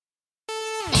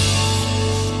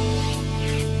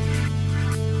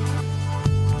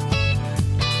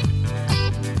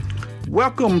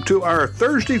Welcome to our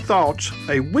Thursday Thoughts,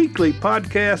 a weekly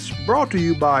podcast brought to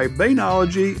you by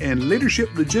Bainology and Leadership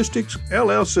Logistics,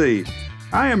 LLC.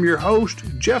 I am your host,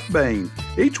 Jeff Bain.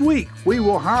 Each week, we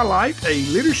will highlight a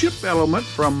leadership element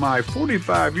from my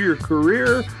 45-year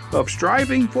career of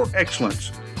striving for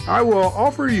excellence. I will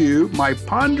offer you my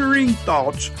pondering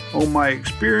thoughts on my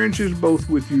experiences both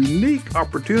with unique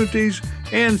opportunities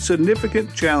and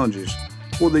significant challenges.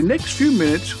 For the next few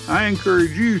minutes, I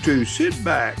encourage you to sit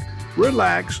back,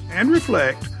 relax, and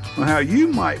reflect on how you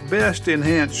might best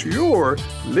enhance your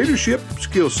leadership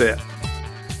skill set.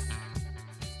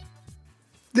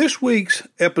 This week's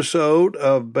episode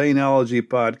of Bainology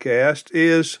Podcast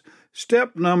is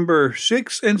step number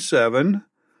 6 and 7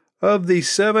 of the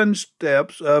 7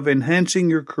 steps of enhancing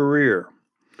your career.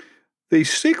 The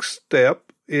 6th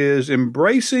step is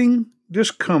embracing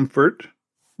discomfort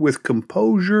with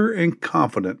composure and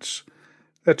confidence.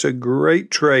 That's a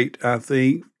great trait, I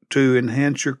think, to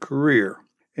enhance your career.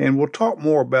 And we'll talk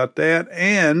more about that.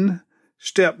 And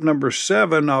step number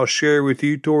 7, I'll share with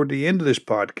you toward the end of this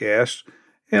podcast.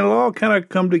 And it'll all kind of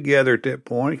come together at that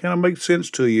point. It kind of makes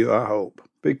sense to you, I hope.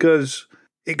 Because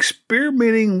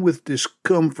experimenting with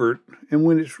discomfort, and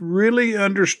when it's really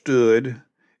understood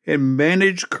and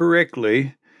managed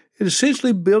correctly, it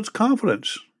essentially builds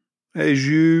confidence as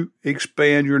you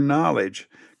expand your knowledge.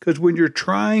 Because when you're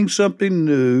trying something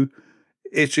new,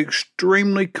 it's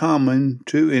extremely common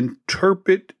to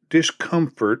interpret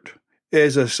discomfort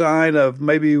as a sign of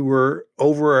maybe we're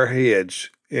over our heads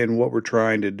in what we're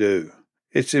trying to do.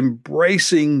 It's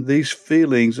embracing these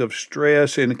feelings of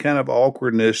stress and kind of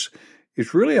awkwardness.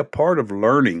 It's really a part of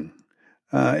learning.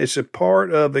 It's a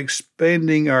part of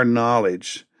expanding our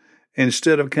knowledge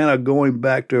instead of kind of going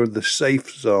back to the safe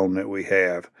zone that we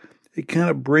have. It kind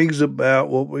of brings about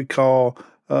what we call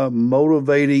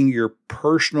motivating your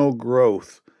personal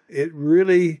growth. It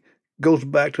really goes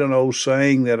back to an old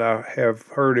saying that I have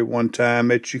heard at one time,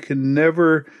 that you can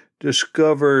never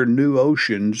discover new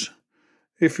oceans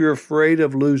if you're afraid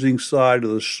of losing sight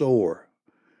of the shore.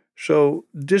 So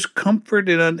discomfort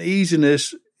and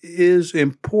uneasiness is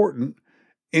important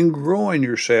in growing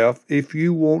yourself if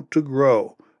you want to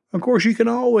grow. Of course, you can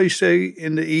always stay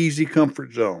in the easy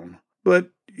comfort zone, but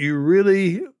you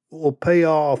really will pay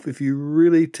off if you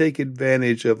really take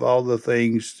advantage of all the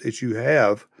things that you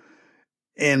have.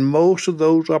 And most of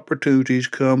those opportunities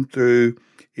come through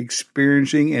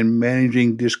experiencing and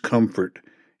managing discomfort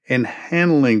and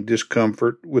handling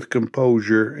discomfort with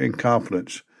composure and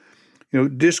confidence.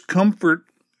 Discomfort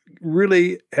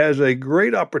really has a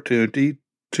great opportunity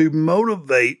to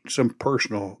motivate some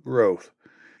personal growth.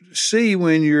 See,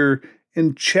 when you're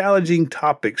in challenging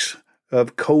topics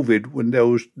of COVID, when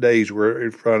those days were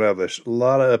in front of us, a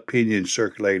lot of opinions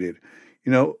circulated,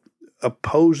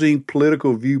 opposing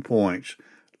political viewpoints.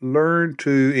 Learn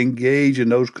to engage in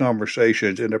those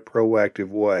conversations in a proactive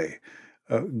way.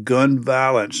 Gun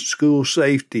violence, school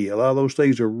safety, a lot of those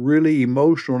things are really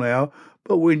emotional now.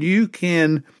 But when you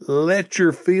can let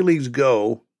your feelings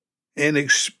go and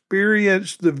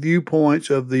experience the viewpoints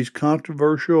of these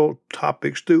controversial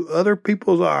topics through other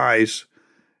people's eyes,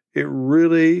 it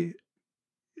really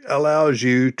allows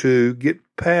you to get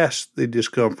past the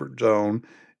discomfort zone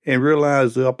and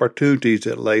realize the opportunities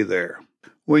that lay there.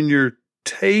 When you're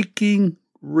taking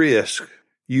risk,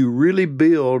 you really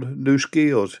build new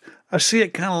skills. I see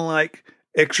it kind of like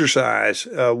exercise,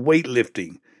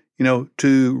 weightlifting.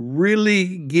 To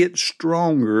really get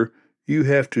stronger, you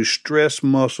have to stress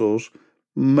muscles,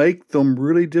 make them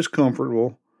really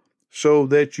discomfortable so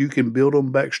that you can build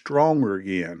them back stronger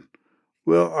again.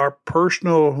 Well, our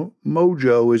personal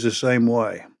mojo is the same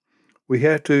way. We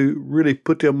have to really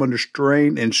put them under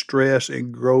strain and stress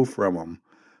and grow from them,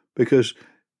 because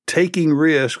taking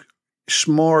risk,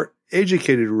 smart,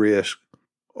 educated risk,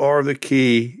 are the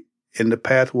key in the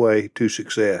pathway to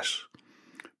success.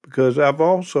 Because I've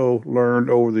also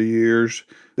learned over the years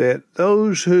that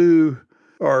those who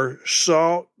are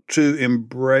sought to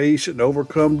embrace and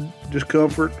overcome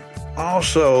discomfort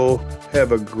also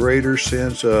have a greater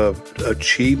sense of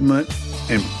achievement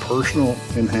and personal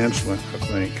enhancement,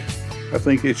 I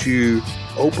think it's you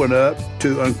open up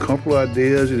to uncomfortable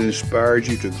ideas. It inspires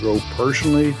you to grow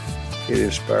personally. It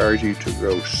inspires you to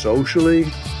grow socially.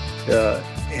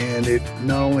 And it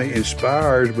not only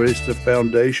inspires, but it's the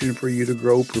foundation for you to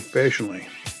grow professionally.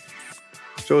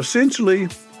 So essentially,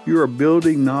 you are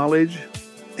building knowledge,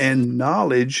 and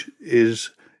knowledge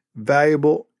is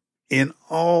valuable in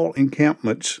all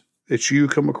encampments that you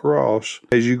come across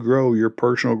as you grow your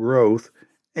personal growth,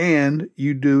 and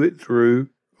you do it through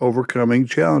overcoming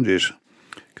challenges.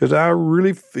 Because I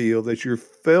really feel that your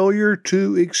failure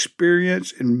to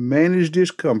experience and manage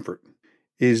discomfort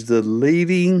is the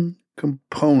leading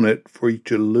component for you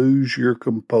to lose your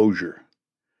composure.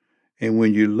 And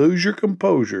when you lose your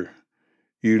composure,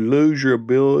 you lose your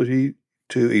ability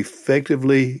to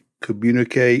effectively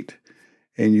communicate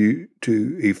and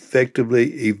to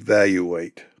effectively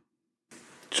evaluate.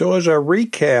 So as I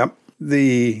recap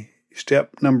the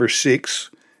step number 6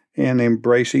 in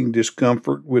embracing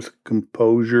discomfort with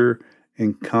composure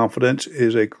and confidence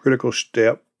is a critical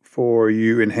step for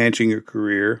you enhancing your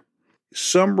career.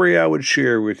 Summary I would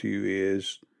share with you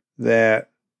is that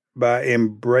by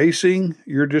embracing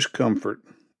your discomfort,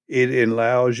 it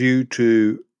allows you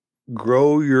to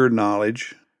grow your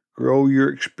knowledge, grow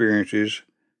your experiences,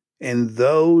 and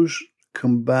those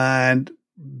combined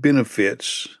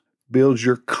benefits builds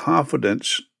your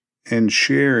confidence and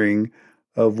sharing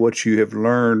of what you have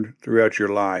learned throughout your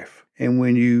life. And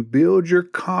when you build your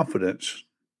confidence,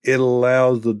 it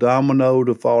allows the domino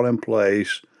to fall in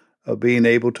place of being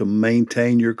able to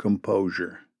maintain your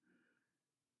composure.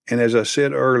 And as I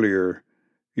said earlier,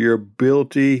 your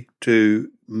ability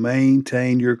to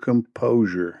maintain your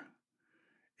composure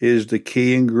is the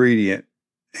key ingredient,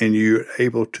 and you're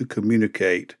able to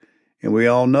communicate. And we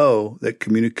all know that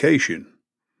communication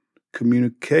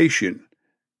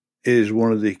is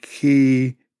one of the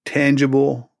key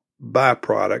tangible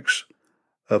byproducts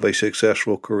of a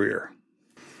successful career.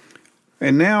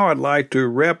 And now I'd like to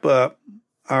wrap up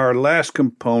our last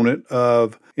component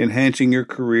of enhancing your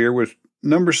career with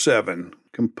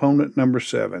component number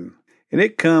 7. And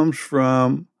it comes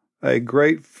from a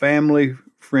great family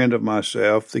friend of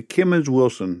myself, the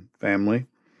Kimmons-Wilson family.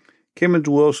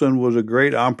 Kimmons-Wilson was a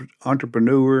great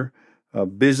entrepreneur, a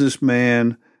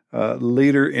businessman,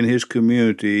 leader in his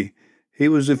community. He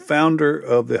was the founder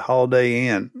of the Holiday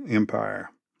Inn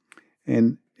empire.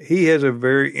 And he has a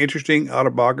very interesting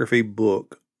autobiography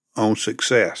book on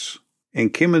success.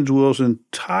 And Kimmons-Wilson's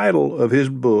title of his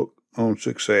book on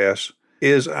success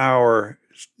is our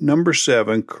number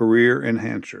 7 career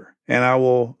enhancer. And I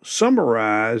will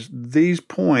summarize these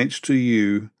points to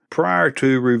you prior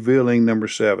to revealing number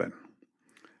 7.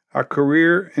 Our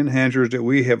career enhancers that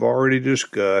we have already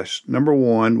discussed, number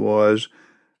 1 was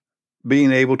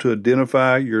being able to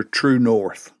identify your true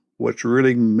north, what's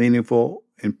really meaningful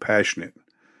and passionate.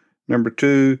 Number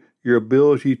 2, your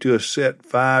ability to set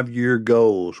 5-year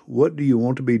goals. What do you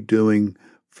want to be doing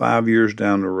 5 years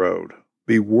down the road?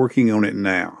 Be working on it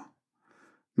now.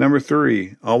 Number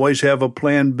 3, always have a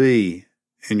plan B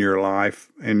in your life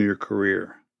and your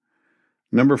career.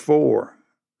 Number 4,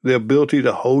 the ability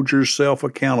to hold yourself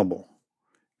accountable.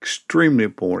 Extremely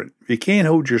important. If you can't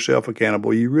hold yourself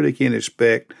accountable, you really can't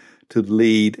expect to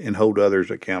lead and hold others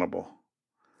accountable.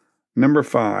 Number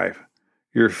 5,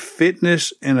 your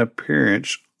fitness and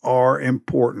appearance are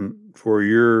important for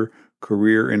your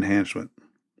career enhancement.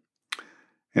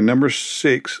 And number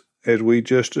 6, as we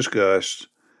just discussed,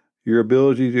 your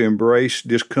ability to embrace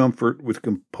discomfort with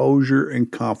composure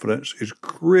and confidence is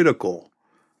critical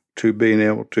to being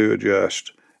able to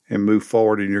adjust and move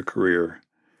forward in your career.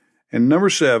 And number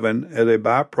 7, as a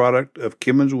byproduct of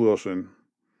Kimmons-Wilson,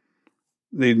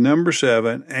 the number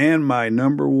 7 and my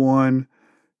number 1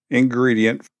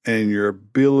 ingredient in your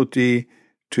ability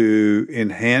to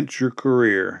enhance your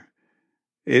career,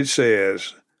 it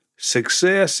says,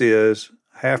 success is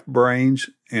half brains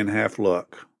and half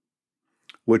luck,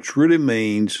 which really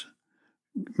means,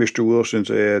 Mr. Wilson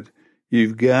said,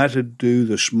 you've got to do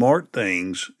the smart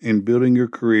things in building your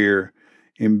career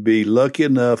and be lucky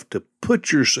enough to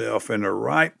put yourself in the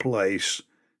right place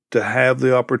to have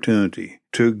the opportunity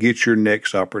to get your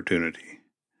next opportunity.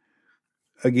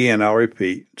 Again, I'll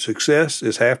repeat, success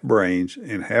is half brains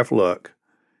and half luck,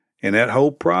 and that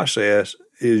whole process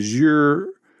is your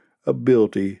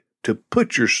ability to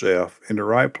put yourself in the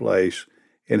right place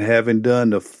and having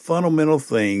done the fundamental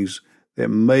things that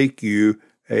make you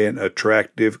an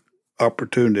attractive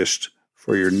opportunist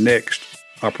for your next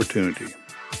opportunity.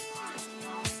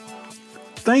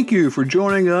 Thank you for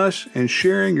joining us and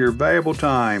sharing your valuable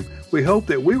time. We hope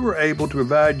that we were able to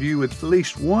provide you with at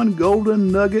least one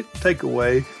golden nugget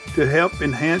takeaway to help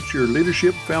enhance your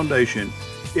leadership foundation.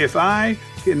 If I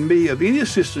can be of any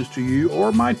assistance to you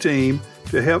or my team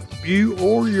to help you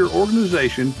or your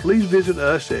organization, please visit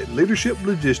us at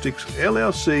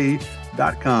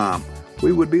leadershiplogisticsllc.com.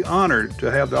 We would be honored to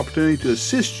have the opportunity to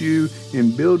assist you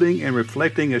in building and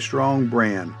reflecting a strong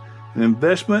brand. An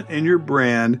investment in your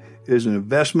brand is an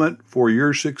investment for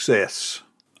your success.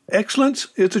 Excellence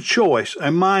is a choice, a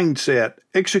mindset,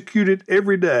 executed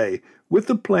every day with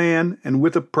a plan and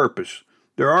with a purpose.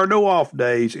 There are no off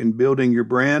days in building your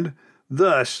brand.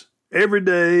 Thus, every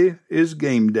day is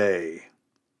game day.